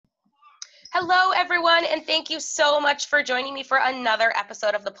Hello, everyone, and thank you so much for joining me for another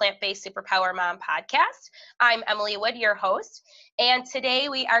episode of the Plant-Based Superpower Mom podcast. I'm Emily Wood, your host, and today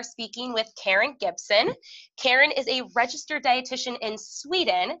we are speaking with Karen Gibson. Karen is a registered dietitian in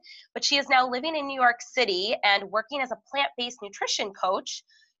Sweden, but she is now living in New York City and working as a plant-based nutrition coach.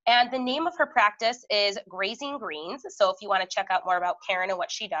 And the name of her practice is Grazing Greens. So if you want to check out more about Karen and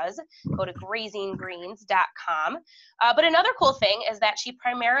what she does, go to grazinggreens.com. But another cool thing is that she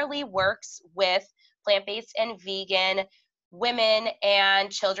primarily works with plant-based and vegan women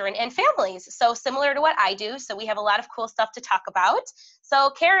and children and families. So similar to what I do. So we have a lot of cool stuff to talk about. So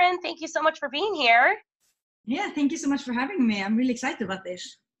Karen, thank you so much for being here. Yeah, thank you so much for having me. I'm really excited about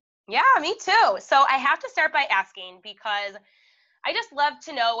this. Yeah, me too. So I have to start by asking, because I just love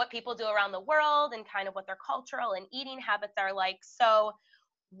to know what people do around the world and kind of what their cultural and eating habits are like. So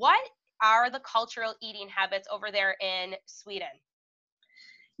what are the cultural eating habits over there in Sweden?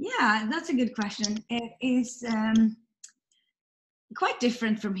 Yeah, that's a good question. It is quite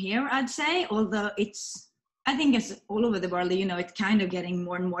different from here, I'd say, although I think it's all over the world, it's kind of getting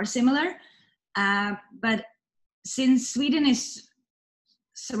more and more similar. But since Sweden is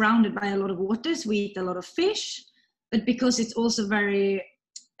surrounded by a lot of waters, we eat a lot of fish. But because it's also very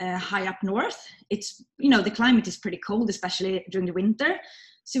high up north, it's, the climate is pretty cold, especially during the winter.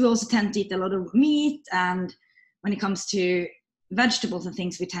 So we also tend to eat a lot of meat. And when it comes to vegetables and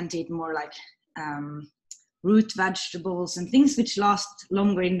things, we tend to eat more like root vegetables and things which last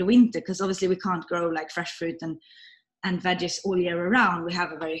longer in the winter, because obviously we can't grow like fresh fruit and veggies all year around. We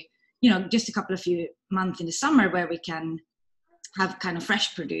have a very, just a couple of few months in the summer where we can have kind of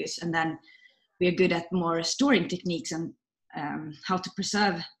fresh produce, and then we are good at more storing techniques and how to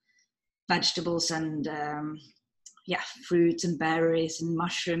preserve vegetables and fruits and berries and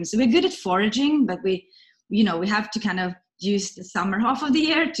mushrooms. So we're good at foraging, but we have to kind of use the summer half of the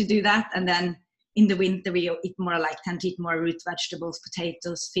year to do that. And then in the winter, we tend to eat more root vegetables,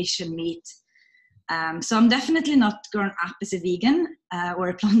 potatoes, fish and meat. So I'm definitely not grown up as a vegan or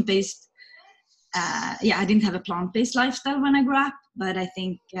a plant-based. I didn't have a plant-based lifestyle when I grew up, but I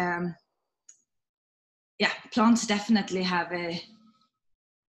think plants definitely have a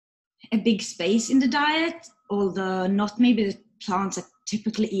big space in the diet, although not maybe the plants I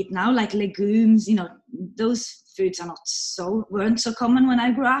typically eat now, like legumes, those foods weren't so common when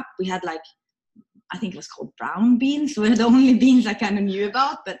I grew up. We had I think it was called brown beans, were the only beans I kind of knew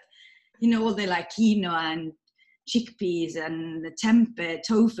about, but all the quinoa and chickpeas and the tempeh,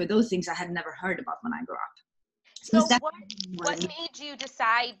 tofu, those things I had never heard about when I grew up. So what made you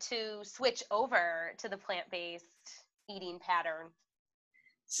decide to switch over to the plant-based eating pattern?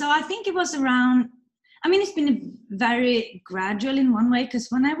 So I think it was around, it's been very gradual in one way, because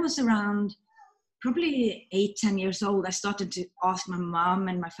when I was around probably 8-10 years old, I started to ask my mom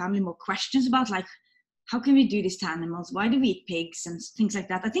and my family more questions about how can we do this to animals? Why do we eat pigs and things like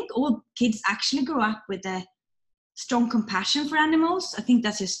that? I think all kids actually grow up with a strong compassion for animals. I think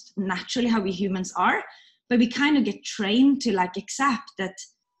that's just naturally how we humans are. But we kind of get trained to accept that,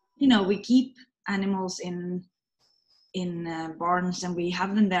 we keep animals in barns and we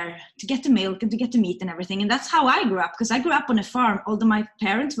have them there to get the milk and to get the meat and everything. And that's how I grew up, because I grew up on a farm, although my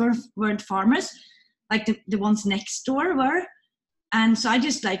parents weren't farmers, like the ones next door were. And so I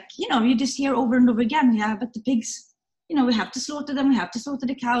just you just hear over and over again, yeah, but the pigs, we have to slaughter them, we have to slaughter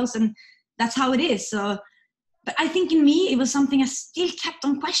the cows, and that's how it is. So, but I think in me, it was something I still kept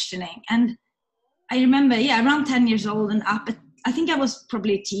on questioning. And I remember, around 10 years old and up, I think I was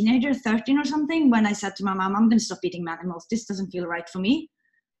probably a teenager, 13 or something, when I said to my mom, I'm going to stop eating animals. This doesn't feel right for me.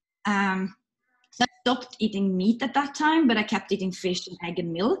 So I stopped eating meat at that time, but I kept eating fish and egg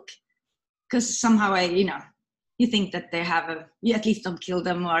and milk, because somehow you think that they have you at least don't kill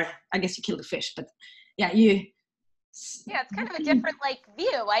them, or I guess you kill the fish, but it's kind of a different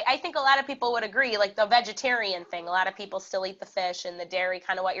view. I think a lot of people would agree, the vegetarian thing. A lot of people still eat the fish and the dairy,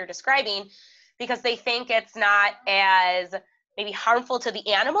 kind of what you're describing, because they think it's not as maybe harmful to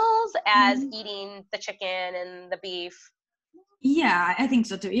the animals as eating the chicken and the beef. Yeah, I think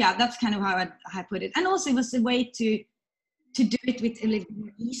so too. Yeah, that's kind of how I put it. And also it was a way to do it with a little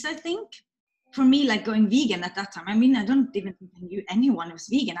more ease, I think. For me, going vegan at that time, I don't even think I knew anyone who was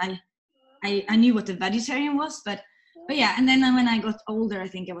vegan. I knew what a vegetarian was, but yeah. And then when I got older, I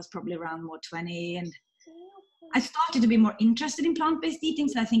think I was probably around more 20, and I started to be more interested in plant-based eating.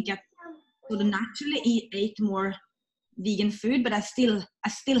 So I think I sort of naturally ate more vegan food, but I still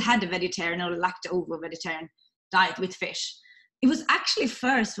had a vegetarian or lacto vegetarian diet with fish. It was actually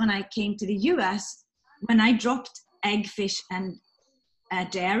first when I came to the US when I dropped egg, fish, and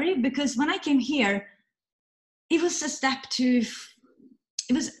dairy, because when I came here, it was a step to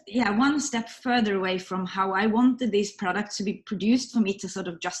it was, yeah, one step further away from how I wanted these products to be produced for me to sort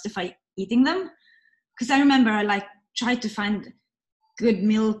of justify eating them. Because I remember I like tried to find good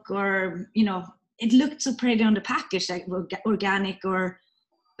milk, or, you know, it looked so pretty on the package, like organic, or,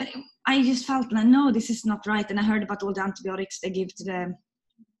 but I just felt like, no, this is not right. And I heard about all the antibiotics they give to the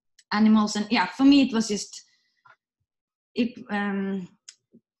animals. And yeah, for me, it was just,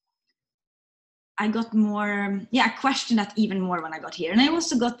 I got more, I questioned that even more when I got here. And I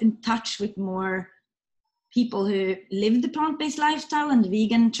also got in touch with more people who lived the plant-based lifestyle, and the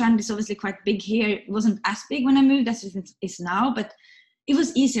vegan trend is obviously quite big here. It wasn't as big when I moved as it is now, but it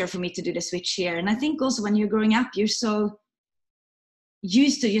was easier for me to do the switch here. And I think also when you're growing up, you're so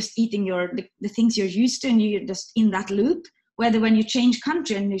used to just eating the things you're used to, and you're just in that loop. Whether when you change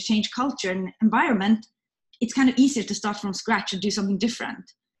country and you change culture and environment, it's kind of easier to start from scratch and do something different.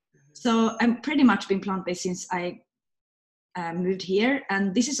 So I'm pretty much been plant-based since I moved here,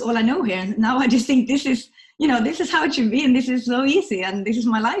 and this is all I know here. And now I just think this is how it should be, and this is so easy, and this is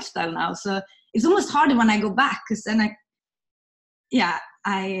my lifestyle now. So it's almost harder when I go back, because then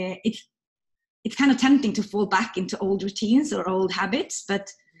it's kind of tempting to fall back into old routines or old habits, but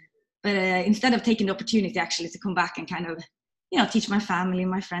instead of taking the opportunity actually to come back and kind of, teach my family,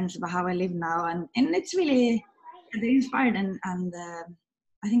 my friends about how I live now, and it's really, they're inspired, and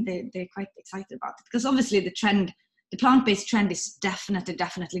I think they're quite excited about it, because obviously the plant-based trend is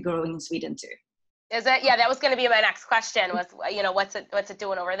definitely growing in Sweden too. Is it? Yeah, that was going to be my next question, was, what's it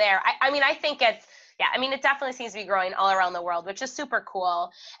doing over there? I think it's, it definitely seems to be growing all around the world, which is super cool.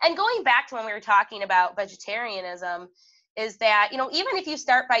 And going back to when we were talking about vegetarianism, is that, even if you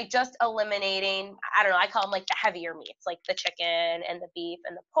start by just eliminating, I don't know, I call them like the heavier meats, like the chicken and the beef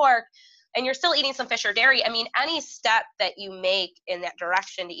and the pork, and you're still eating some fish or dairy, any step that you make in that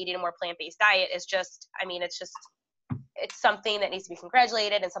direction to eating a more plant-based diet is just, it's something that needs to be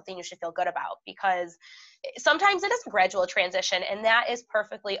congratulated and something you should feel good about, because sometimes it is a gradual transition, and that is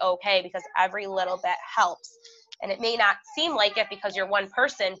perfectly okay, because every little bit helps. And it may not seem like it because you're one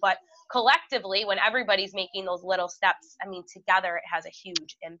person, but collectively, when everybody's making those little steps, together it has a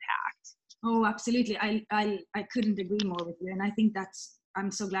huge impact. Oh, absolutely. I couldn't agree more with you. And I think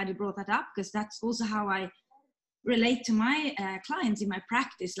I'm so glad you brought that up, because that's also how I relate to my clients in my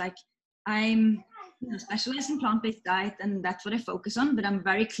practice. Like, I'm specialized in plant-based diet, and that's what I focus on, but I'm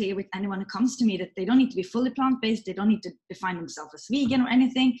very clear with anyone who comes to me that they don't need to be fully plant-based, they don't need to define themselves as vegan or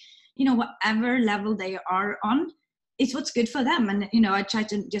anything. Whatever level they are on, it's what's good for them. And I try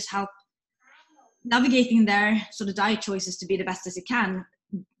to just help navigating their sort of diet choices to be the best as it can,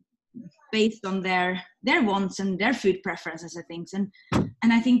 based on their wants and their food preferences and things. And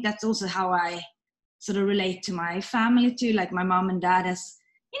I think that's also how I sort of relate to my family too. Like, my mom and dad, as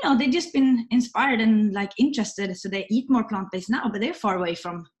they've just been inspired and like interested, so they eat more plant-based now, but they're far away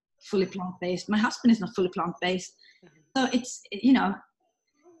from fully plant-based. My husband is not fully plant-based. So it's,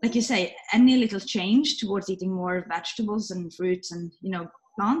 like you say, any little change towards eating more vegetables and fruits and,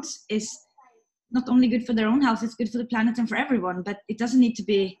 plants is not only good for their own health, it's good for the planet and for everyone. But it doesn't need to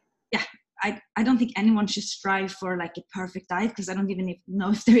be, I don't think anyone should strive for like a perfect diet, because I don't even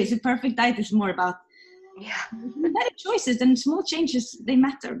know if there is a perfect diet. It's more about better choices, and small changes, they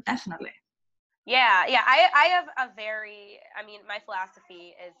matter, definitely. I have my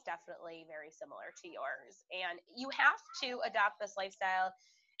philosophy is definitely very similar to yours, and you have to adopt this lifestyle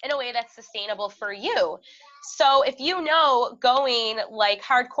in a way that's sustainable for you. So if going like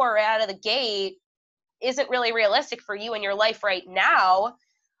hardcore out of the gate isn't really realistic for you in your life right now,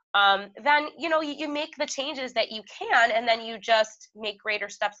 then you make the changes that you can, and then you just make greater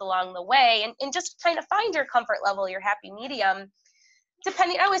steps along the way, and just kind of find your comfort level, your happy medium.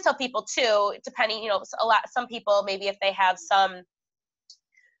 Depending, I always tell people too, some people, maybe if they have some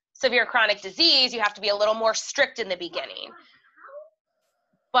severe chronic disease, you have to be a little more strict in the beginning.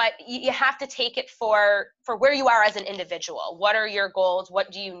 But you have to take it for where you are as an individual. What are your goals?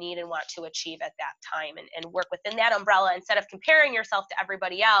 What do you need and want to achieve at that time, and work within that umbrella, instead of comparing yourself to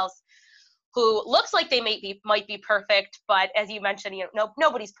everybody else who looks like they might be perfect, but as you mentioned,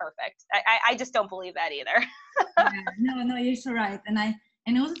 nobody's perfect. I just don't believe that either. No, you're so right. And I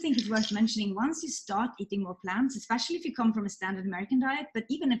also think it's worth mentioning, once you start eating more plants, especially if you come from a standard American diet, but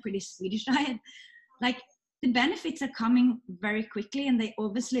even a pretty Swedish diet, like, the benefits are coming very quickly, and they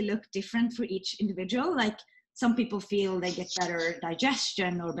obviously look different for each individual. Like, some people feel they get better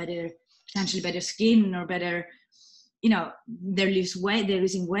digestion, or potentially better skin, or better, they're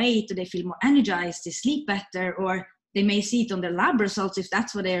losing weight, or they feel more energized, they sleep better, or they may see it on their lab results if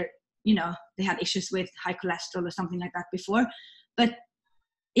that's what they had issues with high cholesterol or something like that before. But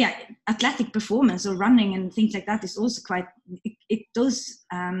yeah, athletic performance or running and things like that is also quite, it does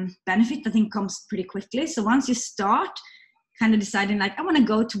benefit, I think, comes pretty quickly. So once you start kind of deciding like, I want to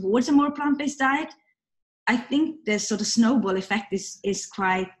go towards a more plant-based diet, I think the sort of snowball effect is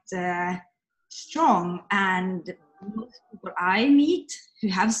quite strong. And most people I meet who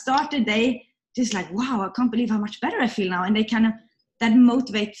have started, they just like, wow, I can't believe how much better I feel now. And they kind of, that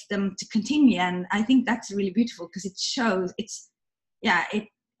motivates them to continue. And I think that's really beautiful because it shows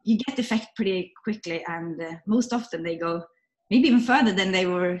you get the effect pretty quickly. And most often they go maybe even further than they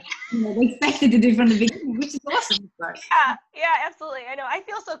were, they expected to do from the beginning, which is awesome. Yeah, absolutely. I know. I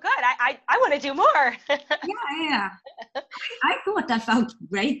feel so good. I want to do more. Yeah. I thought I felt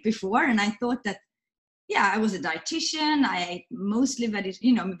great before, and I thought that, I was a dietitian. I ate mostly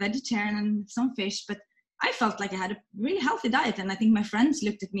vegetarian and some fish, but I felt like I had a really healthy diet. And I think my friends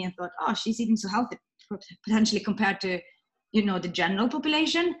looked at me and thought, oh, she's eating so healthy, potentially compared to, the general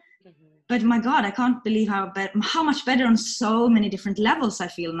population. Mm-hmm. But my God, I can't believe how much better on so many different levels I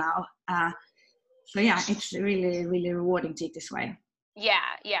feel now. So yeah, it's really, really rewarding to eat this way. Yeah,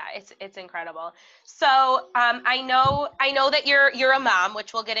 it's incredible. So I know that you're a mom,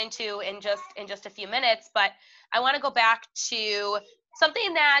 which we'll get into in just a few minutes. But I want to go back to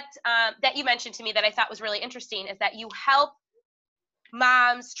something that that you mentioned to me that I thought was really interesting, is that you help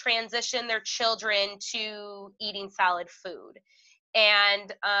moms transition their children to eating solid food.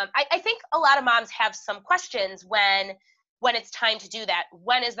 And I think a lot of moms have some questions when it's time to do that.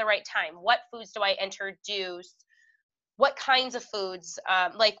 When is the right time? What foods do I introduce? What kinds of foods?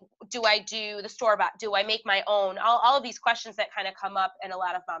 Like, do I do the store-bought? Do I make my own? All of these questions that kind of come up in a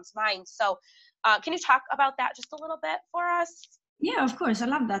lot of moms' minds. So can you talk about that just a little bit for us? Yeah, of course. I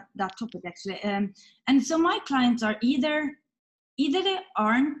love that topic, actually. And so my clients are either they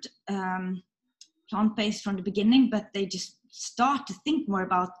aren't plant-based from the beginning, but they just start to think more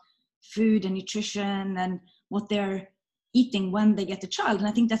about food and nutrition and what they're eating when they get a child. And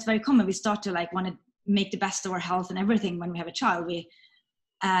I think that's very common. We start to like want to make the best of our health and everything when we have a child.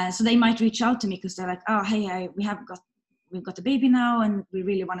 So they might reach out to me because they're like, oh, hey, we've got a baby now, and we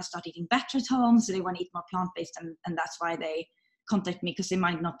really want to start eating better at home. So they want to eat more plant-based, and that's why they contact me, because they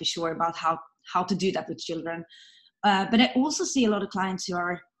might not be sure about how to do that with children. But I also see a lot of clients who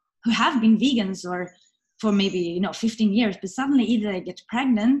have been vegans or for maybe 15 years, but suddenly either they get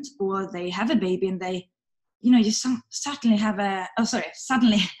pregnant or they have a baby, and they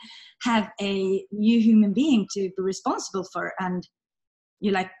suddenly have a new human being to be responsible for. And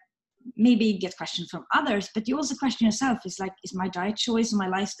you like maybe get questions from others, but you also question yourself, is my diet choice and my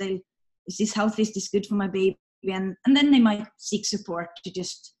lifestyle, is this healthy, is this good for my baby? And then they might seek support to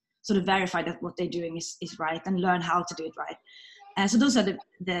just sort of verify that what they're doing is right and learn how to do it right. So those are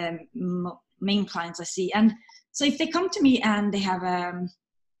the main clients I see. And so if they come to me and they have a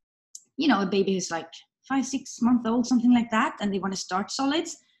baby who's like 5-6 months old, something like that, and they want to start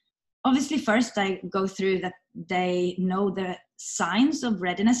solids, obviously first I go through that they know the signs of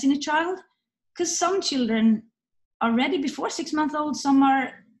readiness in a child, because some children are ready before 6 months old, some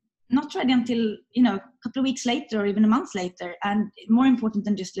are not ready until a couple of weeks later or even a month later. And more important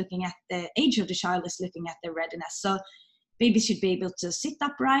than just looking at the age of the child is looking at their readiness. So babies should be able to sit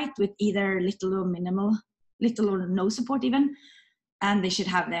upright with either little or no support even, and they should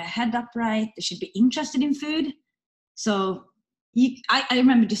have their head upright. They should be interested in food. So I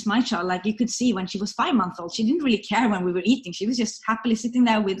remember just my child, like you could see when she was 5 months old, she didn't really care when we were eating. She was just happily sitting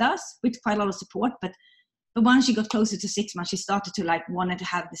there with us with quite a lot of support. But once she got closer to 6 months, she started to wanted to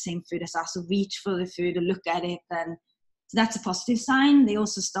have the same food as us, so reach for the food or look at it. And so that's a positive sign. They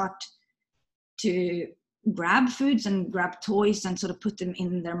also start to grab foods and grab toys and sort of put them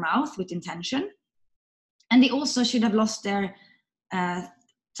in their mouth with intention. And they also should have lost their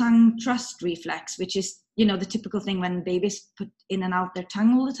tongue thrust reflex, which is the typical thing when babies put in and out their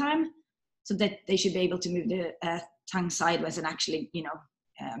tongue all the time, so that they should be able to move the tongue sideways and actually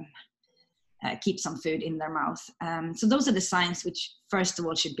keep some food in their mouth. So those are the signs which first of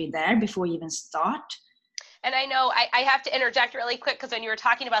all should be there before you even start. And I know I have to interject really quick, because when you were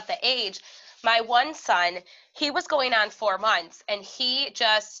talking about the age, my one son, he was going on 4 months, and he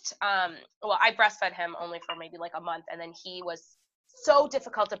just, I breastfed him only for maybe like a month, and then he was so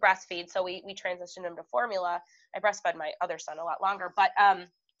difficult to breastfeed, so we transitioned him to formula. I breastfed my other son a lot longer, but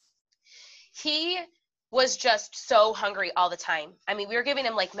he was just so hungry all the time. I mean, we were giving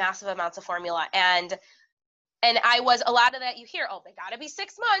him like massive amounts of formula, and I was, a lot of that you hear, oh, they got to be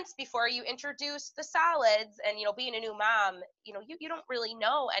 6 months before you introduce the solids. And, being a new mom, you don't really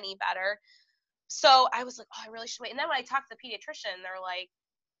know any better. So I was like, oh, I really should wait. And then when I talked to the pediatrician, they're like,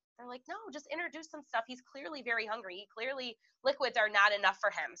 they're like, no, just introduce some stuff. He's clearly very hungry. Clearly liquids are not enough for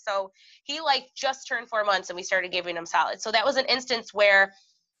him. So he like just turned 4 months and we started giving him solids. So that was an instance where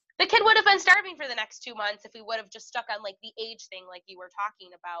the kid would have been starving for the next 2 months if we would have just stuck on like the age thing, like you were talking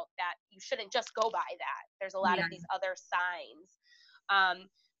about, that you shouldn't just go by that. There's a lot of these other signs.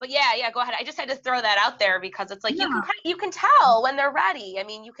 But yeah, go ahead. I just had to throw that out there because it's like you can tell when they're ready. I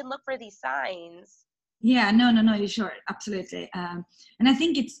mean, you can look for these signs. Yeah, no, you're sure, absolutely. And I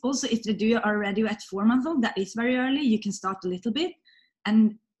think it's also, if they are already at 4 months old, that is very early. You can start a little bit.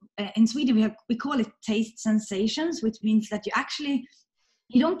 And in Sweden, we call it taste sensations, which means that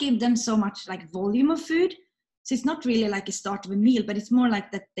you don't give them so much like volume of food. So it's not really like a start of a meal, but it's more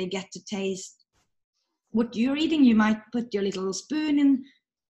like that they get to taste what you're eating. You might put your little spoon in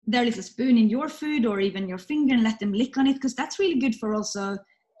your food, or even your finger, and let them lick on it, because that's really good for also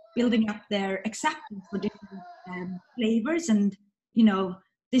building up their acceptance for different flavors. And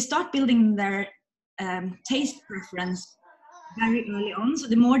they start building their taste preference very early on. So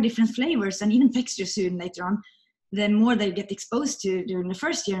the more different flavors and even textures soon later on, the more they get exposed to during the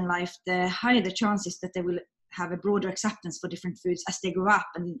first year in life, the higher the chances that they will have a broader acceptance for different foods as they grow up,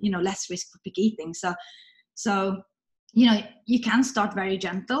 and less risk for picky eating. So you can start very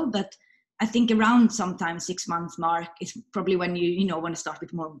gentle, but I think around sometimes 6 months mark is probably when you want to start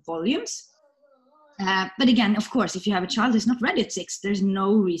with more volumes. But again, of course, if you have a child who's not ready at 6, there's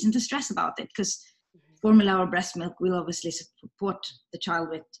no reason to stress about it, because formula or breast milk will obviously support the child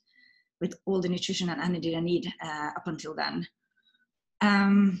with all the nutrition and energy they need up until then.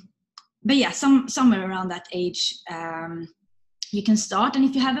 But yeah, somewhere around that age, you can start. And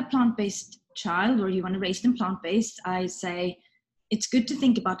if you have a plant-based child, or you want to raise them plant-based, I say it's good to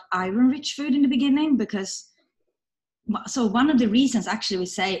think about iron-rich food in the beginning, because one of the reasons actually we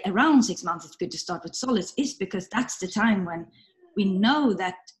say around 6 months it's good to start with solids is because that's the time when we know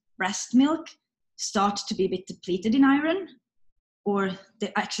that breast milk starts to be a bit depleted in iron, or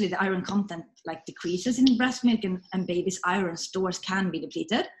the iron content like decreases in breast milk, and baby's iron stores can be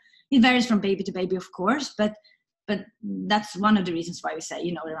depleted. It varies from baby to baby, of course, but that's one of the reasons why we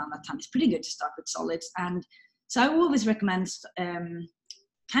say, around that time it's pretty good to start with solids. And so I always recommend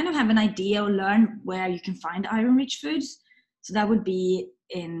kind of have an idea or learn where you can find iron-rich foods. So that would be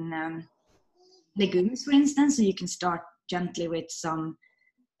in legumes, for instance. So you can start gently with some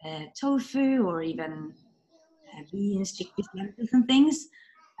tofu, or even beans, chickpeas, lentils, and things.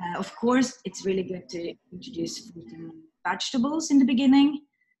 Of course, it's really good to introduce fruit and vegetables in the beginning.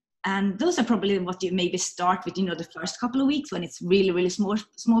 And those are probably what you maybe start with, the first couple of weeks, when it's really, really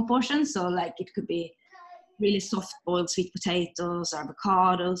small portions. So like it could be really soft boiled sweet potatoes,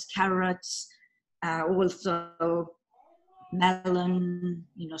 avocados, carrots, also melon,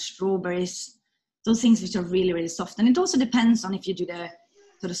 strawberries, those things which are really, really soft. And it also depends on if you do the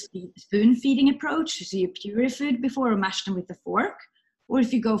sort of spoon feeding approach, so you puree food before or mash them with a fork, or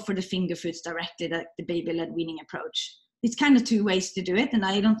if you go for the finger foods directly, like the baby-led weaning approach. It's kind of 2 ways to do it, and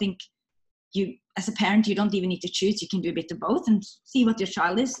I don't think you, as a parent, you don't even need to choose. You can do a bit of both and see what your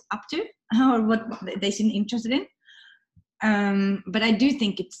child is up to or what they seem interested in. But I do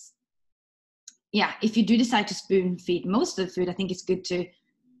think it's, if you do decide to spoon feed most of the food, I think it's good to,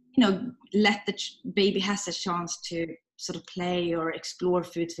 let the baby has a chance to sort of play or explore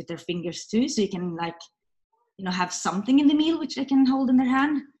foods with their fingers too. So you can have something in the meal which they can hold in their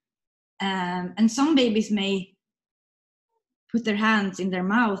hand. And some babies may put their hands in their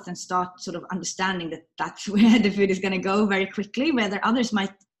mouth and start sort of understanding that that's where the food is going to go very quickly, whether others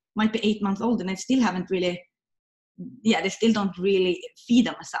might be 8 months old and they still haven't really, they still don't really feed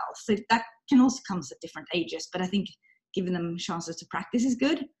themselves. So that can also come at different ages, but I think giving them chances to practice is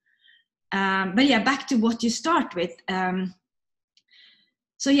good. But back to what you start with.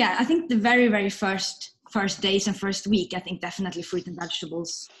 So I think the very, very first days and first week, I think definitely fruit and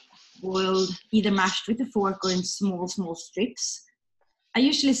vegetables, boiled, either mashed with a fork or in small strips. I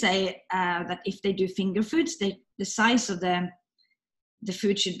usually say that if they do finger foods, the size of the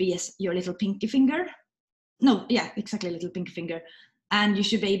food should be your little pinky finger. No, exactly, little pinky finger. And you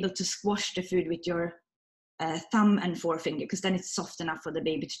should be able to squash the food with your thumb and forefinger, because then it's soft enough for the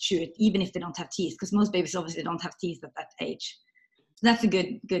baby to chew it, even if they don't have teeth, because most babies obviously don't have teeth at that age. So that's a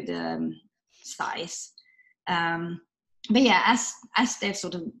good size. But as they've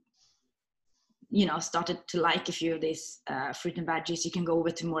sort of started to like a few of these fruit and veggies, you can go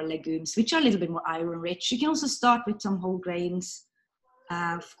over to more legumes, which are a little bit more iron rich. You can also start with some whole grains,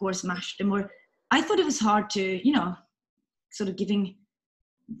 of course, mash them. Or I thought it was hard to, sort of giving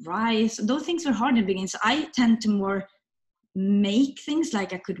rice. Those things were hard in the beginning. So I tend to more make things,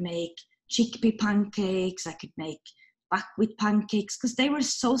 like I could make chickpea pancakes, I could make buckwheat pancakes, because they were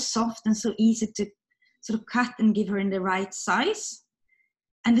so soft and so easy to sort of cut and give her in the right size.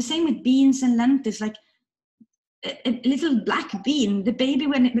 And the same with beans and lentils, like a little black bean. The baby,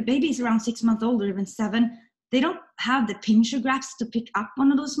 when the baby is around 6 months old or even 7, they don't have the pincher grasp to pick up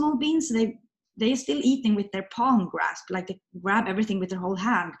one of those small beans. So they're still eating with their palm grasp, like they grab everything with their whole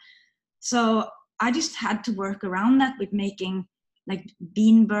hand. So I just had to work around that with making like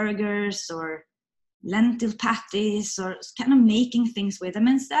bean burgers or lentil patties, or kind of making things with them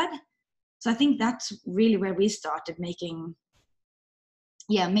instead. So I think that's really where we started making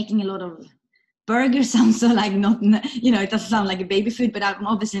a lot of burgers. Sounds so like not, it doesn't sound like a baby food, but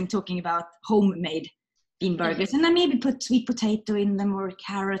I'm talking about homemade bean burgers. And I maybe put sweet potato in them or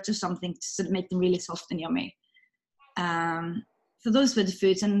carrots or something to sort of make them really soft and yummy. So those were the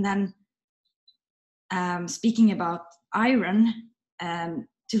foods. And then speaking about iron,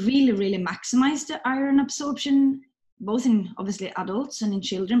 to really, really maximize the iron absorption, both in obviously adults and in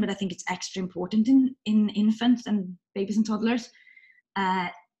children, but I think it's extra important in infants and babies and toddlers,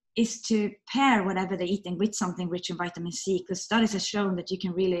 is to pair whatever they're eating with something rich in vitamin C, because studies have shown that you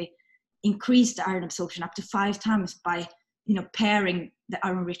can really increase the iron absorption up to 5 times by pairing the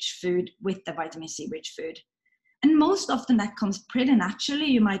iron-rich food with the vitamin C-rich food. And most often that comes pretty naturally.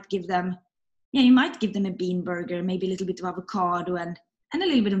 You might give them a bean burger, maybe a little bit of avocado and a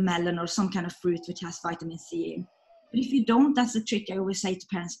little bit of melon or some kind of fruit which has vitamin C in. But if you don't, that's the trick I always say to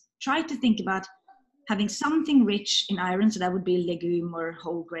parents. Try to think about having something rich in iron, so that would be a legume or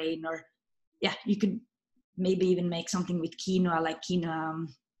whole grain, or you could maybe even make something with quinoa, like quinoa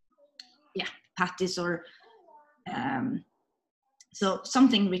patties, or so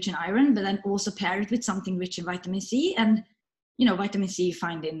something rich in iron, but then also pair it with something rich in vitamin C. And vitamin C you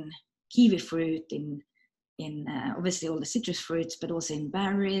find in kiwi fruit, in obviously all the citrus fruits, but also in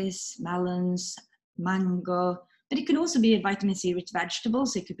berries, melons, mango. But it could also be a vitamin C rich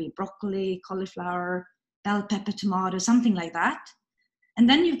vegetables. It could be broccoli, cauliflower, bell pepper, tomato, something like that. And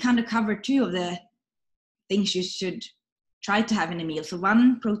then you've kind of covered 2 of the things you should try to have in a meal. So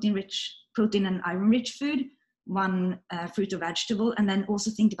one protein and iron rich food, one fruit or vegetable, and then also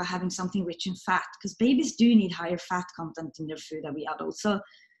think about having something rich in fat, because babies do need higher fat content in their food than we adults. So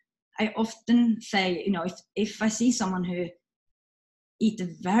I often say, if I see someone who eat a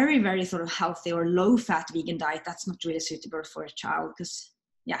very, very sort of healthy or low fat vegan diet, that's not really suitable for a child, because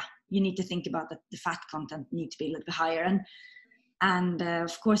you need to think about that the fat content need to be a little bit higher. And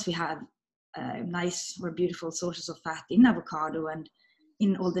of course we have nice or beautiful sources of fat in avocado and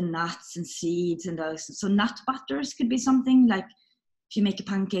in all the nuts and seeds and those. So nut butters could be something, like if you make a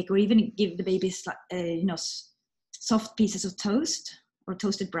pancake, or even give the babies soft pieces of toast or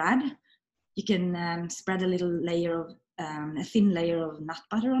toasted bread, you can spread a thin layer of nut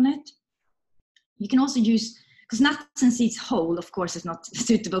butter on it. You can also use, because nuts and seeds whole, of course, is not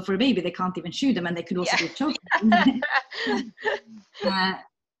suitable for a baby. They can't even chew them, and they could also be choked.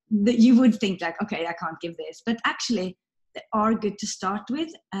 You would think like, okay, I can't give this, but actually they are good to start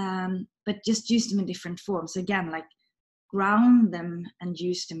with, but just use them in different forms. Again, like ground them and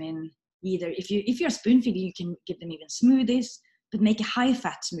use them in either, if you're spoon feeding, you can give them even smoothies, but make a high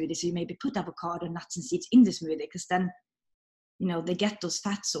fat smoothie. So you maybe put avocado, nuts and seeds in the smoothie, because then they get those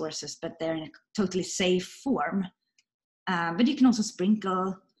fat sources, but they're in a totally safe form. But you can also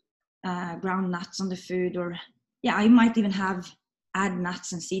sprinkle ground nuts on the food, or I might even add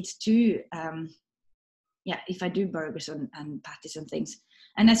nuts and seeds to if I do burgers and patties and things.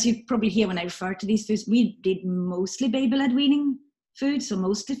 And as you probably hear when I refer to these foods, we did mostly baby-led weaning foods, so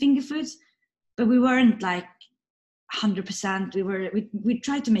mostly finger foods, but we weren't like 100%. We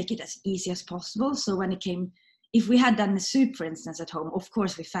tried to make it as easy as possible. So when it came, if we had done a soup, for instance, at home, of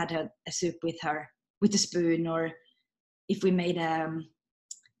course we fed her a soup with a spoon, or if we made a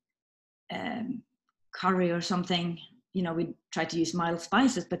curry or something, we tried to use mild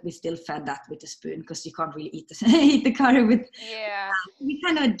spices, but we still fed that with a spoon, because you can't really eat the curry with. We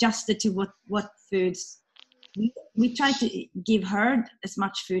kind of adjusted to what foods we tried to give her as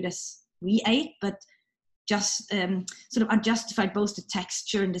much food as we ate, but just sort of justified both the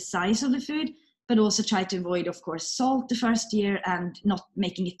texture and the size of the food, but also try to avoid, of course, salt the first year and not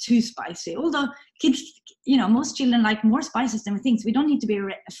making it too spicy. Although kids, most children like more spices than we think. So we don't need to be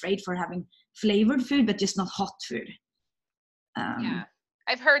afraid for having flavored food, but just not hot food.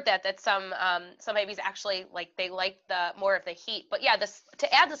 I've heard that some babies actually they like the more of the heat, but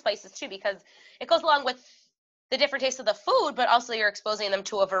to add the spices too, because it goes along with the different tastes of the food, but also you're exposing them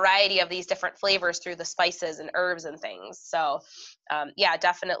to a variety of these different flavors through the spices and herbs and things. So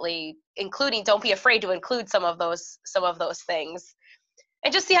definitely don't be afraid to include some of those things.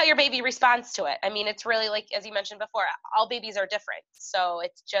 And just see how your baby responds to it. I mean, it's really like, as you mentioned before, all babies are different. So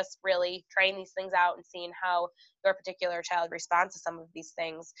it's just really trying these things out and seeing how your particular child responds to some of these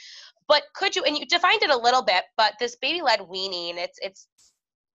things. But could you, and you defined it a little bit, but this baby-led weaning, it's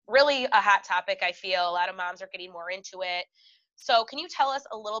really a hot topic, I feel. A lot of moms are getting more into it. So can you tell us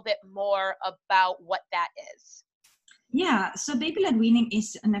a little bit more about what that is? Yeah, so baby-led weaning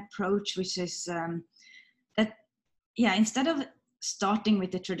is an approach which is instead of starting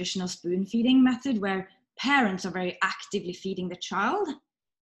with the traditional spoon feeding method where parents are very actively feeding the child,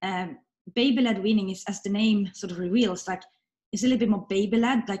 baby-led weaning is, as the name sort of reveals, like it's a little bit more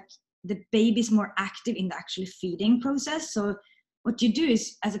baby-led, like the baby's more active in the actual feeding process. So what you do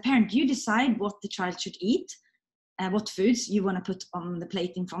is, as a parent, you decide what the child should eat, what foods you want to put on the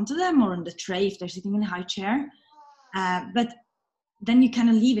plate in front of them or on the tray if they're sitting in a high chair. But then you kind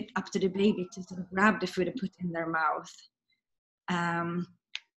of leave it up to the baby to sort of grab the food and put it in their mouth.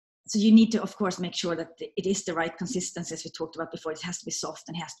 So you need to, of course, make sure that it is the right consistency, as we talked about before. It has to be soft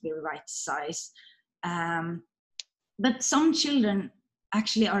and it has to be the right size. But some children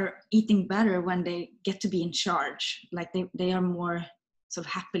actually are eating better when they get to be in charge. Like they are more sort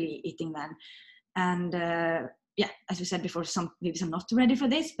of happily eating then. And as we said before, some babies are not ready for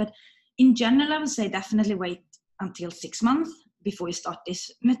this. But in general, I would say definitely wait until 6 months before you start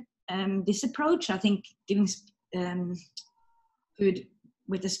this approach. I think giving food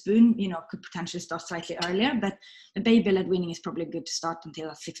with a spoon, could potentially start slightly earlier, but the baby-led weaning is probably good to start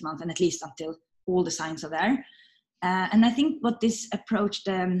until 6 months and at least until all the signs are there. And I think what this approach,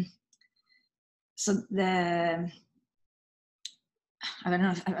 I don't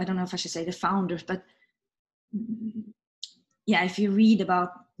know if I should say the founders, but if you read about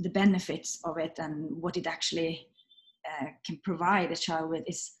the benefits of it and what it actually can provide a child with,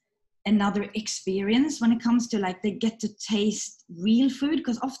 is another experience when it comes to like they get to taste real food,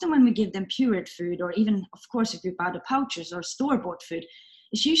 because often when we give them pureed food, or even of course if you buy the pouches or store-bought food,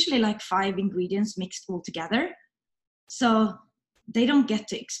 it's usually like 5 ingredients mixed all together, so they don't get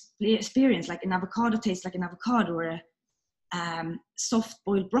to experience like an avocado tastes like an avocado, or a soft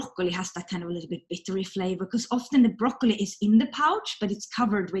boiled broccoli has that kind of a little bit bittery flavor, because often the broccoli is in the pouch but it's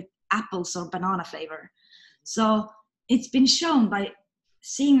covered with apples or banana flavor. So it's been shown by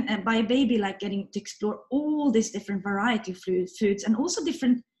seeing by a baby like getting to explore all these different variety of foods, and also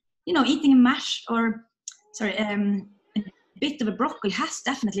different, eating a mashed or a bit of a broccoli has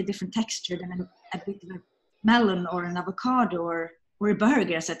definitely different texture than a bit of a melon or an avocado or a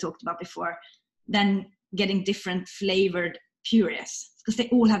burger, as I talked about before, than getting different flavored purees, because they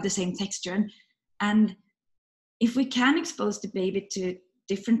all have the same texture. And if we can expose the baby to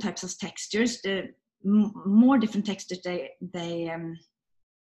different types of textures, the more different textures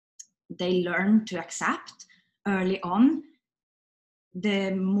they learn to accept early on,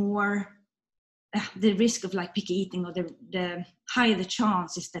 the more the risk of like picky eating, or the higher the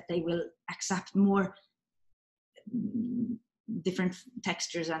chances that they will accept more different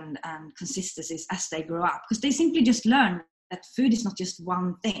textures and consistencies as they grow up, because they simply just learn that food is not just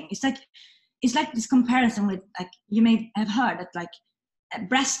one thing. It's like this comparison with, like, you may have heard that like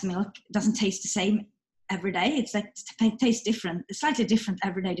breast milk doesn't taste the same every day. It's like it tastes different, slightly different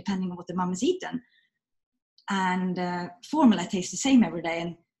every day depending on what the mom has eaten. And formula tastes the same every day.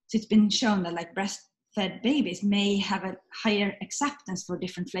 And so it's been shown that like breastfed babies may have a higher acceptance for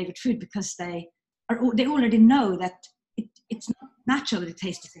different flavored food, because they already know that it's not natural that it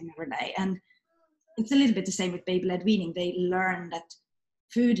tastes the same every day. And it's a little bit the same with baby-led weaning. They learn that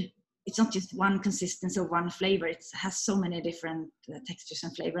food, it's not just one consistency or one flavor. It has so many different textures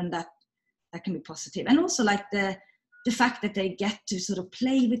and flavor, and that can be positive. And also like the fact that they get to sort of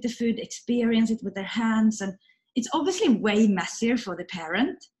play with the food, experience it with their hands. And it's obviously way messier for the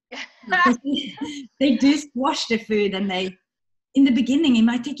parent. They do squash the food, and in the beginning, it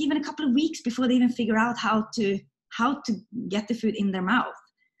might take even a couple of weeks before they even figure out how to get the food in their mouth.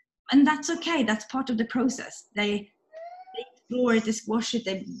 And that's okay. That's part of the process. They explore it, they squash it,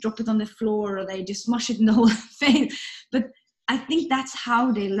 they drop it on the floor, or they just smush it in the whole thing. But I think that's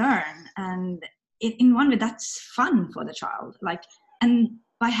how they learn. And in one way, that's fun for the child. And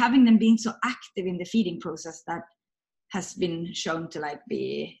by having them being so active in the feeding process, that has been shown to like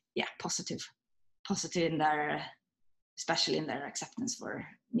be positive in their, especially in their acceptance for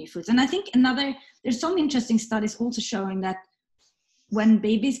new foods. And I think there's some interesting studies also showing that when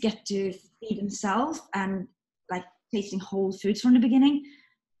babies get to feed themselves and like tasting whole foods from the beginning,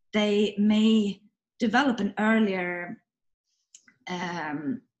 they may develop an earlier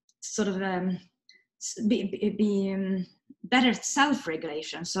be better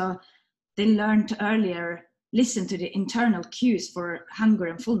self-regulation. So they learn to earlier listen to the internal cues for hunger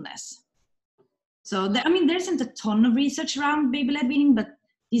and fullness. So there isn't a ton of research around baby-led weaning, but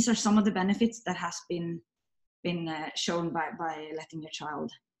these are some of the benefits that has been shown by letting your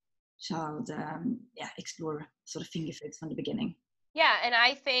child explore sort of finger foods from the beginning. Yeah, and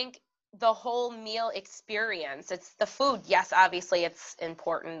I think the whole meal experience, it's the food. Yes, obviously it's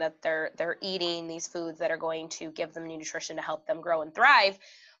important that they're eating these foods that are going to give them nutrition to help them grow and thrive.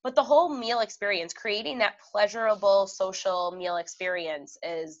 But the whole meal experience, creating that pleasurable social meal experience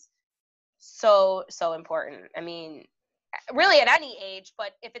is so, so important. I mean, really at any age,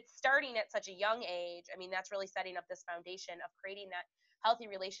 but if it's starting at such a young age, I mean, that's really setting up this foundation of creating that healthy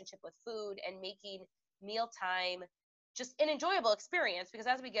relationship with food and making mealtime just an enjoyable experience. Because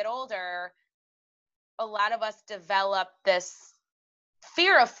as we get older, a lot of us develop this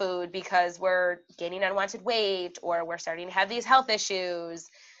fear of food because we're gaining unwanted weight or we're starting to have these health issues.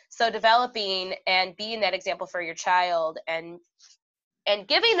 So developing and being that example for your child and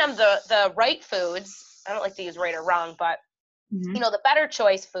giving them the right foods, I don't like to use right or wrong, but Mm-hmm. you know, the better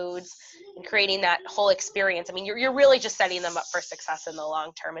choice foods and creating that whole experience. I mean, you're really just setting them up for success in the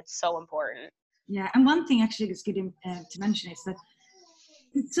long term. It's so important. Yeah, and one thing actually that's good to mention is that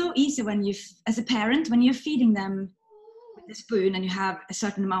it's so easy when as a parent, when you're feeding them with a spoon and you have a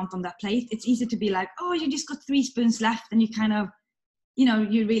certain amount on that plate, it's easy to be like, oh, you just got 3 spoons left, and you kind of,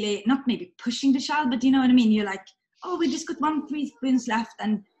 you're really not maybe pushing the child, but you know what I mean? You're like, oh, we just got 3 spoons left,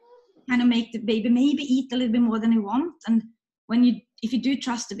 and kind of make the baby maybe eat a little bit more than they want. And if you do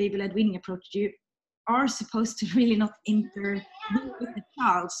trust the baby-led weaning approach, you are supposed to really not intervene with the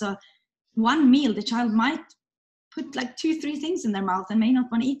child. So one meal, the child might put like 2-3 things in their mouth and may not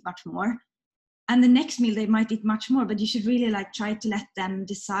want to eat much more. And the next meal they might eat much more, but you should really like try to let them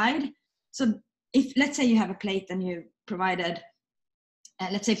decide. So if, let's say you have a plate and you provided,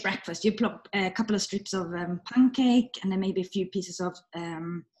 let's say breakfast, you plop a couple of strips of pancake and then maybe a few pieces of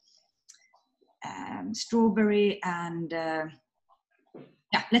strawberry and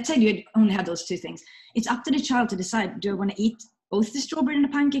let's say you only have those 2 things. It's up to the child to decide, do I want to eat both the strawberry and the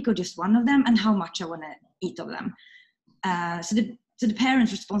pancake or just one of them, and how much I want to eat of them. So the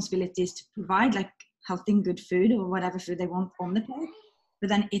parents' responsibility is to provide like healthy and good food or whatever food they want on the plate, but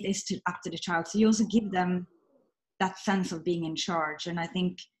then it is up to the child. So you also give them that sense of being in charge. And I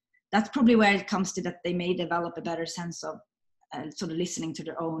think that's probably where it comes to that they may develop a better sense of sort of listening to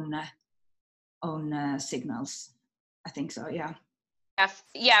their own signals. I think so, yeah.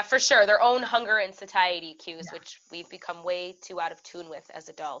 Yeah, for sure. Their own hunger and satiety cues, which we've become way too out of tune with as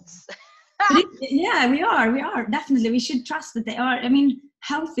adults. Yeah, we are definitely. We should trust that they are. I mean,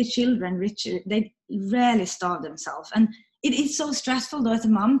 healthy children, Richard, they rarely starve themselves, and it is so stressful though as a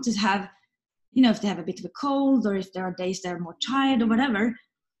mom to have, if they have a bit of a cold or if there are days they're more tired or whatever,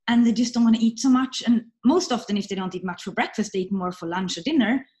 and they just don't want to eat so much. And most often, if they don't eat much for breakfast, they eat more for lunch or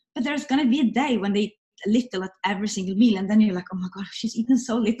dinner. But there's going to be a day when they eat a little at every single meal, and then you're like, oh my god, she's eaten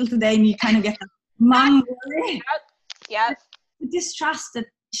so little today, and you kind of get that mom worry. Yeah. Just trust that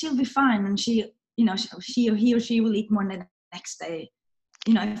she'll be fine, and he or she will eat more the next day.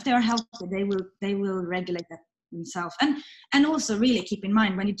 If they are healthy, they will regulate that themselves. And also really keep in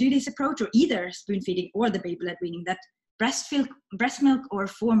mind when you do this approach, or either spoon feeding or the baby-led weaning, that breast milk or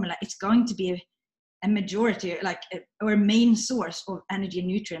formula, it's going to be a majority, or a main source of energy and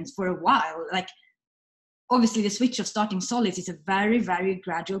nutrients for a while. Like, obviously the switch of starting solids is a very, very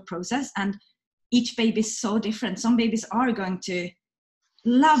gradual process, and each baby is so different. Some babies are going to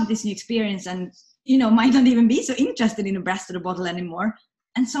love this new experience and might not even be so interested in a breast or a bottle anymore,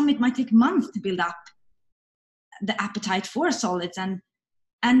 and some it might take months to build up the appetite for solids. And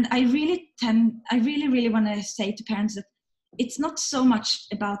I really want to say to parents that it's not so much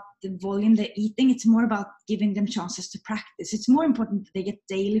about the volume they're eating, it's more about giving them chances to practice. It's more important that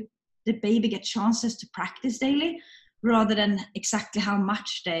the baby get chances to practice daily rather than exactly how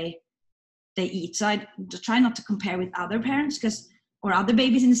much they eat. So I try not to compare with other parents or other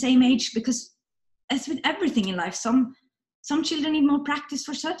babies in the same age, because as with everything in life, some children need more practice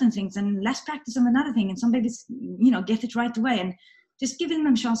for certain things and less practice on another thing, and some babies get it right away. And just giving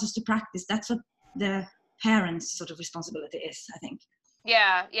them chances to practice, that's what the parents' sort of responsibility is, I think.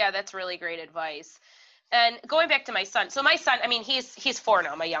 Yeah, that's really great advice. And going back to my son, so my son, I mean, he's 4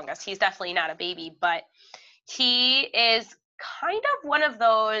 now, my youngest. He's definitely not a baby, but he is kind of one of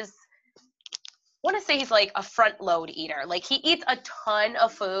those, I want to say he's like a front load eater. Like, he eats a ton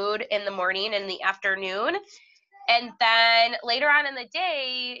of food in the morning and in the afternoon. And then later on in the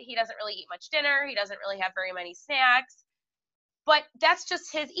day, he doesn't really eat much dinner. He doesn't really have very many snacks. But that's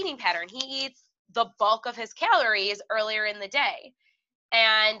just his eating pattern. He eats the bulk of his calories earlier in the day.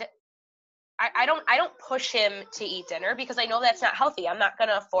 And I don't push him to eat dinner because I know that's not healthy. I'm not going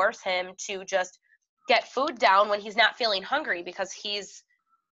to force him to just get food down when he's not feeling hungry, because his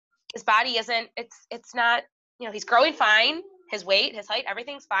body isn't, it's not, he's growing fine. His weight, his height,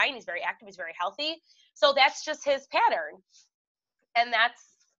 everything's fine. He's very active. He's very healthy. So that's just his pattern. And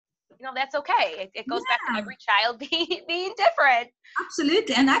that's okay. It goes back to every child being different.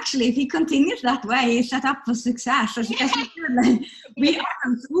 Absolutely. And actually, if he continues that way, he's set up for success. As you said, like, we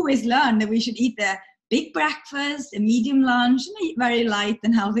always learn that we should eat a big breakfast, a medium lunch, and a very light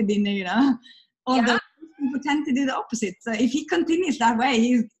and healthy dinner, Although people tend to do the opposite. So if he continues that way,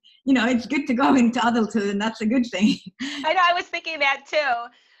 he's, it's good to go into adulthood, and that's a good thing. I know, I was thinking that too.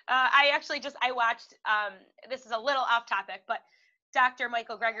 I watched, this is a little off topic, but Dr.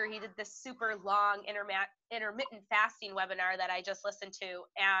 Michael Greger, he did this super long intermittent fasting webinar that I just listened to,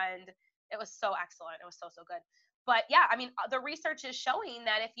 and it was so excellent. It was so good. But yeah, I mean, the research is showing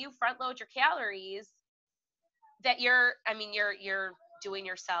that if you front load your calories, that you're doing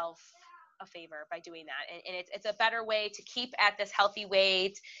yourself a favor by doing that. And it's a better way to keep at this healthy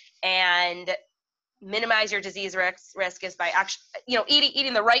weight and minimize your disease risk is by actually,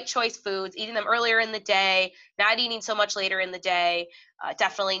 eating the right choice foods, eating them earlier in the day, not eating so much later in the day,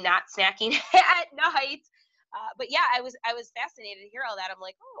 definitely not snacking at night. But yeah, I was fascinated to hear all that. I'm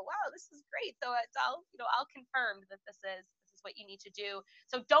like, oh wow, this is great. So it's all, all confirmed that this is what you need to do.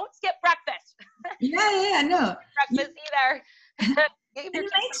 So don't skip breakfast. Yeah, no. Breakfast either. It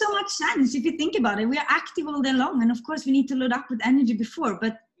makes so much sense if you think about it. We are active all day long, and of course we need to load up with energy before,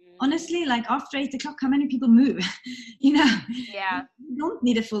 but honestly, like after 8 o'clock, how many people move? Yeah. You don't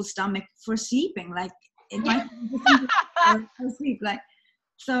need a full stomach for sleeping. Like it might be for sleep. Like,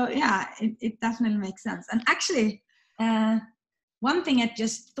 so yeah, it definitely makes sense. And actually, one thing I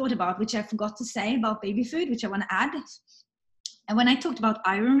just thought about, which I forgot to say about baby food, which I want to add. And when I talked about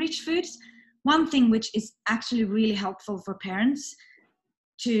iron-rich foods, one thing which is actually really helpful for parents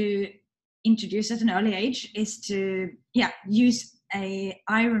to introduce at an early age is to use a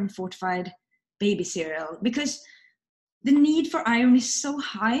iron fortified baby cereal, because the need for iron is so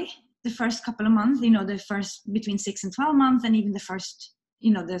high the first couple of months, the first between 6 and 12 months, and even the first,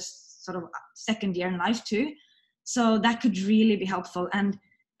 the sort of second year in life too. So that could really be helpful. And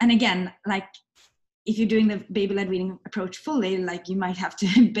again, like if you're doing the baby-led weaning approach fully, like you might have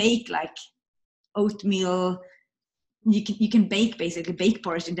to bake like oatmeal. You can bake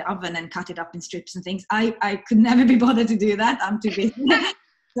porridge in the oven and cut it up in strips and things. I could never be bothered to do that. I'm too busy.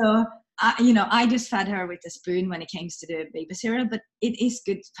 So I just fed her with a spoon when it came to the baby cereal. But it is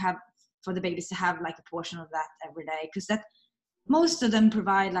good to have for the babies to have like a portion of that every day, because that most of them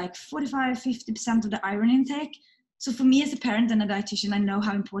provide like 45-50% of the iron intake. So for me as a parent and a dietitian, I know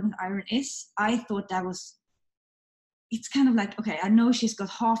how important iron is. I thought it's kind of like, okay, I know she's got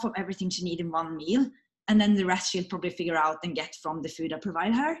half of everything she needs in one meal, and then the rest she'll probably figure out and get from the food I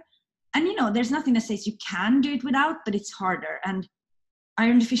provide her. And there's nothing that says you can do it without, but it's harder. And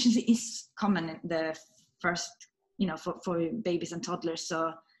iron deficiency is common in the first, for babies and toddlers.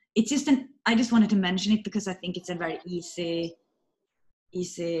 So it's just I just wanted to mention it because I think it's a very easy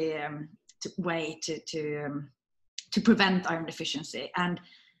way to prevent iron deficiency. And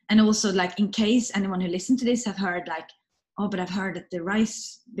also, like, in case anyone who listened to this have heard like, oh, but I've heard that the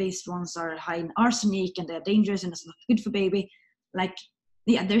rice-based ones are high in arsenic and they're dangerous and it's not good for baby. Like,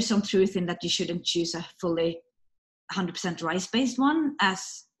 yeah, there's some truth in that you shouldn't choose a fully 100% rice-based one,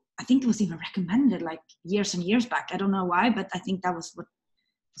 as I think it was even recommended like years and years back. I don't know why, but I think that was what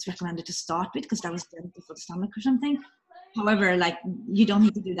was recommended to start with, because that was gentle for the stomach or something. However, like, you don't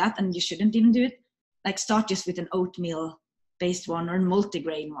need to do that, and you shouldn't even do it. Like, start just with an oatmeal-based one or a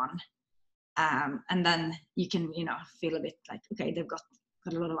multigrain one. And then you can, feel a bit like, okay, they've got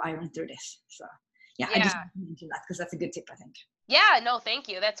a lot of iron through this. So yeah. I just mentioned that because that's a good tip, I think. Yeah, no, thank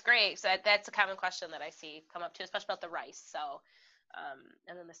you. That's great. So that's a common question that I see come up too, especially about the rice. So,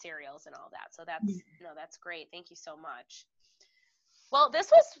 and then the cereals and all that. So that's great. Thank you so much. Well,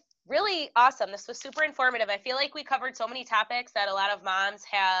 this was really awesome. This was super informative. I feel like we covered so many topics that a lot of moms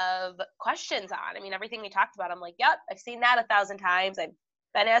have questions on. I mean, everything we talked about, I'm like, yep, I've seen that 1,000 times. I've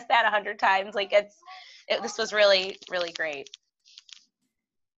been asked that 100 times. Like, this was really, really great.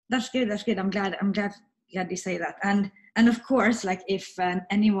 That's good. I'm glad you say that. And of course, like, if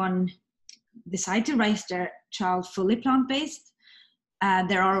anyone decide to raise their child fully plant-based,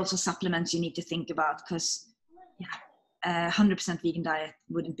 there are also supplements you need to think about, because 100% vegan diet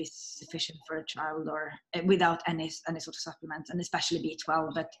wouldn't be sufficient for a child or without any sort of supplements, and especially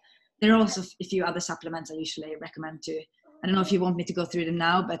B12. But there are also a few other supplements I usually recommend too. I don't know if you want me to go through them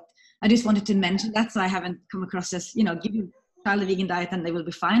now, but I just wanted to mention that, so I haven't come across as, give you child a vegan diet and they will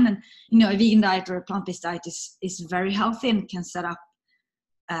be fine. And a vegan diet or a plant-based diet is very healthy and can set up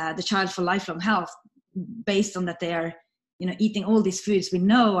the child for lifelong health, based on that they are eating all these foods we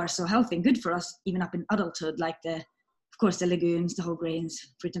know are so healthy and good for us even up in adulthood, like of course the legumes, the whole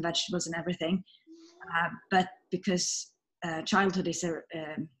grains, fruit and vegetables and everything. But because childhood is a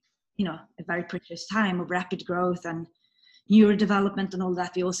very precious time of rapid growth and neurodevelopment and all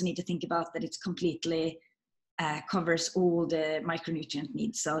that, we also need to think about that it's completely covers all the micronutrient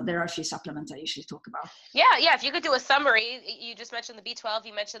needs. So there are a few supplements I usually talk about. Yeah. If you could do a summary, you just mentioned the B12,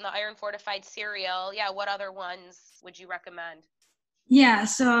 you mentioned the iron fortified cereal. Yeah, what other ones would you recommend? Yeah,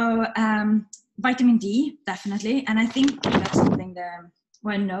 so vitamin D, definitely. And I think that's something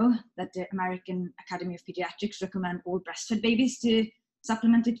I know that the American Academy of Pediatrics recommend all breastfed babies to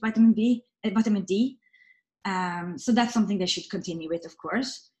supplement with vitamin D. So that's something they should continue with, of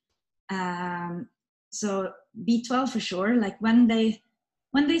course. So B12 for sure. Like when they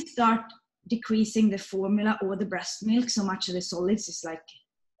start decreasing the formula or the breast milk, so much of the solids is like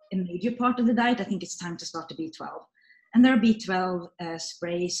a major part of the diet, I think it's time to start the B12. And there are B12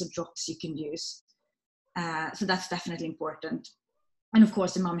 sprays or drops you can use. So that's definitely important. And of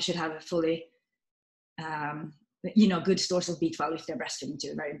course, the mom should have a fully, good source of B12 if they're breastfeeding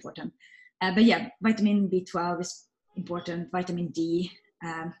too, very important. But yeah, vitamin B12 is important, vitamin D.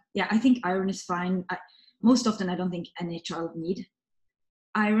 I think iron is fine. Most often, I don't think any child need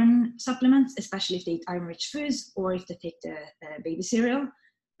iron supplements, especially if they eat iron-rich foods or if they take the baby cereal.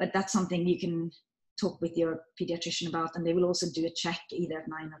 But that's something you can talk with your pediatrician about, and they will also do a check either at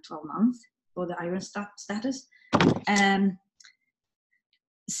 9 or 12 months for the iron status.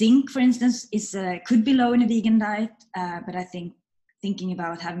 Zinc, for instance, could be low in a vegan diet, but I think thinking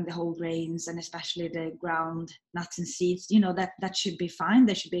about having the whole grains and especially the ground nuts and seeds, that should be fine.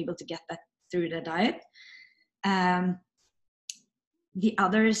 They should be able to get that through their diet. The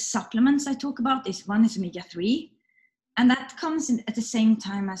other supplements I talk about one is omega-3, and that comes in at the same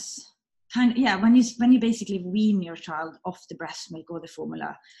time as when you basically wean your child off the breast milk or the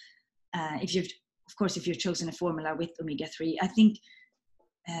formula. If you've chosen a formula with omega-3, I think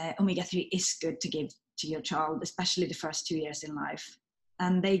omega-3 is good to give to your child, especially the first 2 years in life.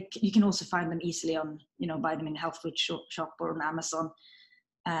 And you can also find them easily on, buy them in health food shop or on Amazon.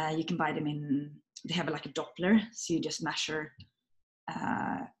 You can buy them they have like a Doppler, so you just measure.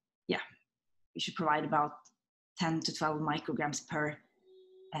 You should provide about 10 to 12 micrograms per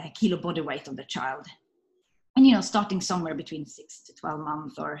kilo body weight of the child. And, starting somewhere between 6 to 12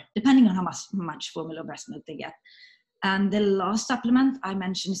 months, or depending on how much formula breast milk they get. And the last supplement I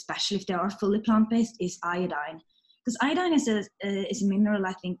mentioned, especially if they are fully plant-based, is iodine. Because iodine is a mineral,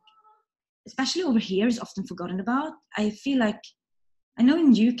 I think, especially over here, is often forgotten about. I feel like, I know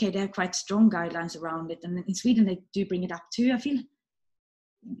in UK they have quite strong guidelines around it, and in Sweden they do bring it up too. I feel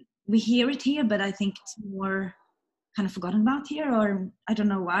we hear it here, but I think it's more kind of forgotten about here, or I don't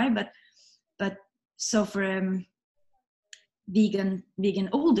know why. But so for a vegan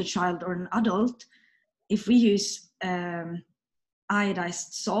older child or an adult, if we use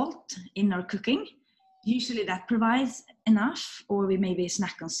iodized salt in our cooking, usually that provides enough, or we maybe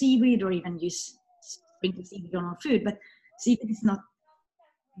snack on seaweed or even use sprinkle seaweed on our food. But seaweed is not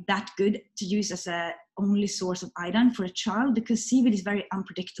that good to use as a only source of iodine for a child, because seaweed is very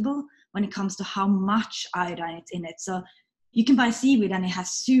unpredictable when it comes to how much iodine it's in it. So you can buy seaweed and it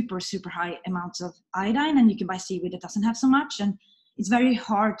has super, super high amounts of iodine, and you can buy seaweed that doesn't have so much. And it's very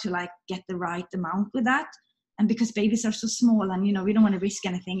hard to get the right amount with that. And because babies are so small and, we don't want to risk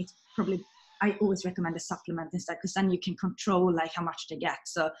anything, I always recommend a supplement instead, because then you can control how much they get.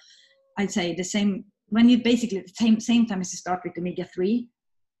 So I'd say the same, when you basically at the same time as you start with omega-3,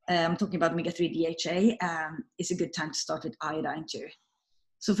 I'm talking about omega-3 DHA, is a good time to start with iodine too.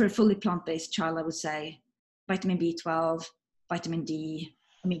 So for a fully plant-based child, I would say vitamin B12, vitamin D,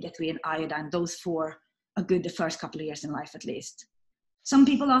 omega-3 and iodine, those four are good the first couple of years in life at least. Some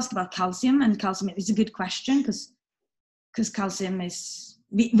people ask about calcium, and calcium is a good question because calcium is,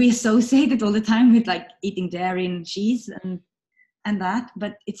 we associate it all the time with eating dairy and cheese and that,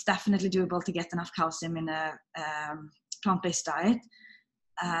 but it's definitely doable to get enough calcium in a plant-based diet.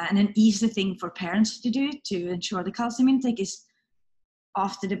 And an easy thing for parents to do to ensure the calcium intake is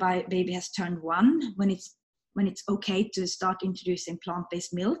after the baby has turned 1, when it's okay to start introducing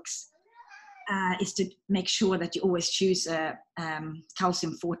plant-based milks, is to make sure that you always choose a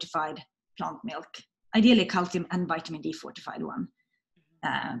calcium fortified plant milk, ideally calcium and vitamin D fortified one,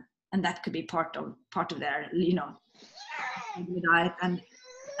 and that could be part of their diet.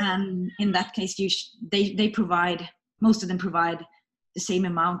 And in that case, they provide, most of them provide the same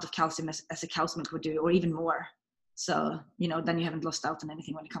amount of calcium as a cow's milk would do, or even more. So, then you haven't lost out on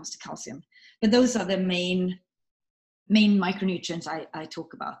anything when it comes to calcium. But those are the main micronutrients I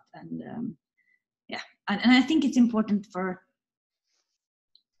talk about. And and I think it's important for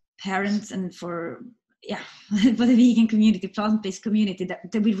parents and for for the vegan community, plant-based community,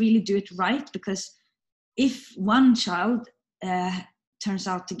 that we really do it right. Because if one child turns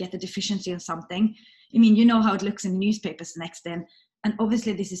out to get a deficiency in something, how it looks in the newspapers the next day, and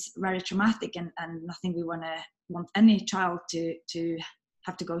obviously this is very traumatic and nothing we want any child to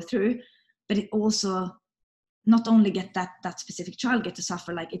have to go through. But it also not only get that specific child get to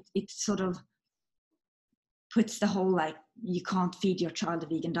suffer, like it sort of puts the whole, like, you can't feed your child a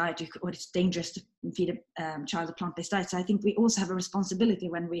vegan diet, or it's dangerous to feed a child a plant-based diet. So I think we also have a responsibility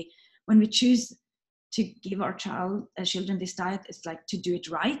when we choose to give our children this diet. It's like to do it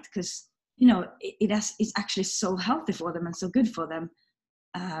right, because it's actually so healthy for them and so good for them.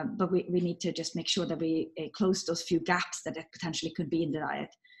 But we need to just make sure that we close those few gaps that potentially could be in the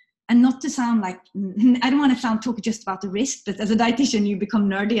diet. And not to sound like, I don't want to talk just about the risk, but as a dietitian, you become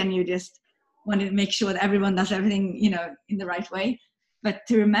nerdy and you just want to make sure that everyone does everything, in the right way. But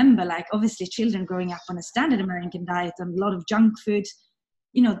to remember, like, obviously children growing up on a standard American diet and a lot of junk food,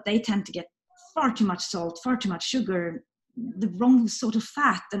 they tend to get far too much salt, far too much sugar, the wrong sort of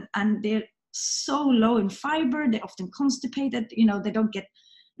fat, and they're so low in fiber. They're often constipated. They don't get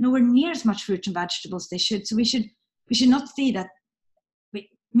nowhere near as much fruit and vegetables they should. So we should not see that.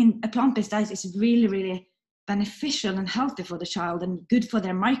 A plant-based diet is really, really beneficial and healthy for the child and good for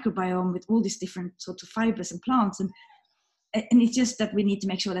their microbiome with all these different sorts of fibers and plants. And it's just that we need to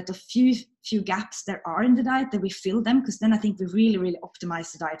make sure that the few gaps there are in the diet, that we fill them, because then I think we really, really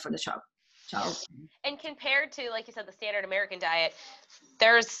optimize the diet for the child. And compared to, like you said, the standard American diet,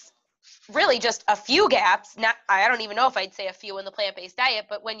 there's really just a few gaps. I don't even know if I'd say a few in the plant-based diet,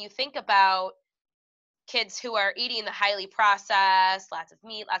 but when you think about kids who are eating the highly processed, lots of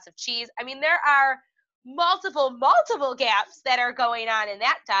meat, lots of cheese, there are multiple gaps that are going on in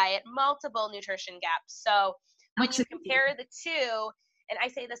that diet, multiple nutrition gaps. So when you compare the two, and I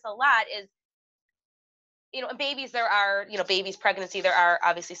say this a lot, is, in babies, there are, babies, pregnancy, there are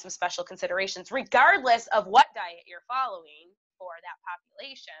obviously some special considerations, regardless of what diet you're following for that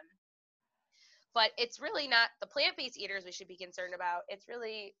population. But it's really not the plant-based eaters we should be concerned about. It's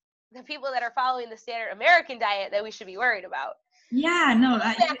really the people that are following the standard American diet that we should be worried about. Yeah, no,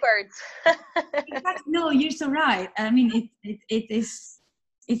 backwards. No, you're so right. It's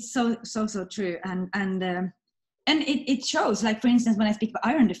so true, and it shows. Like, for instance, when I speak about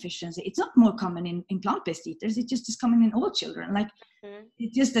iron deficiency, it's not more common in plant-based eaters. It just is common in all children. Like,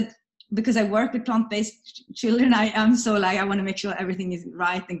 it's just that because I work with plant-based children, I am so, like, I want to make sure everything is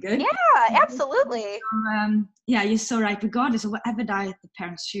right and good. Yeah, absolutely. You're so right. Regardless of whatever diet the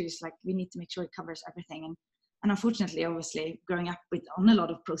parents choose, like, we need to make sure it covers everything. And unfortunately, obviously, growing up on a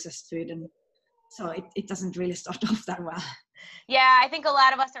lot of processed food, and so it doesn't really start off that well. Yeah, I think a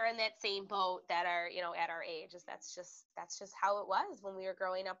lot of us are in that same boat that are, at our age. That's just how it was when we were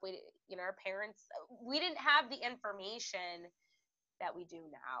growing up. We, our parents, we didn't have the information that we do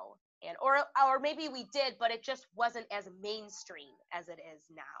now, and or maybe we did, but it just wasn't as mainstream as it is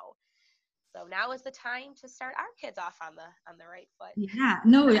now. So now is the time to start our kids off on the right foot. Yeah,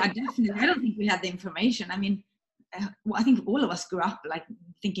 no, I don't think we had the information. I think all of us grew up like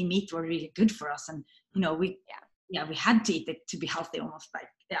thinking meat were really good for us, and we had to eat it to be healthy, almost, like,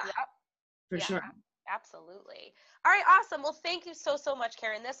 for sure. Absolutely. All right, awesome. Well, thank you so much,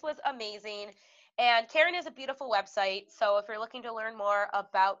 Karen. This was amazing. And Karen has a beautiful website. So if you're looking to learn more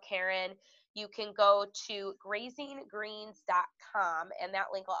about Karen, you can go to grazing-greens.com, and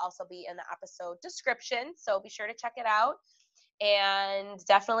that link will also be in the episode description. So be sure to check it out. And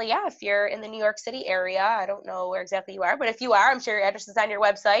definitely, if you're in the New York City area, I don't know where exactly you are, but if you are, I'm sure your address is on your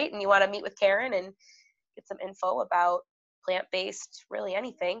website and you want to meet with Karen and get some info about plant-based, really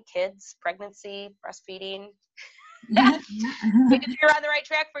anything, kids, pregnancy, breastfeeding. Making sure you're on the right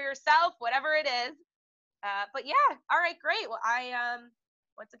track for yourself, whatever it is. But all right, great. Well,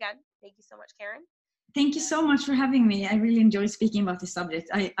 once again, thank you so much, Karen. Thank you so much for having me. I really enjoy speaking about this subject.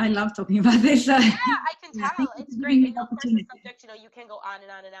 I love talking about this. Yeah, I can tell. It's great. And of course, the subject, you can go on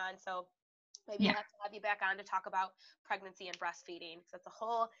and on and on. So maybe we'll have to have you back on to talk about pregnancy and breastfeeding, because it's a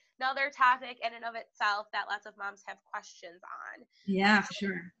whole another topic in and of itself that lots of moms have questions on. Yeah, for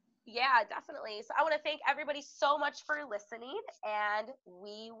sure. Yeah, definitely. So I want to thank everybody so much for listening, and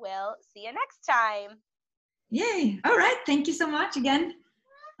we will see you next time. Yay. All right. Thank you so much again.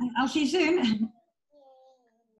 I'll see you soon.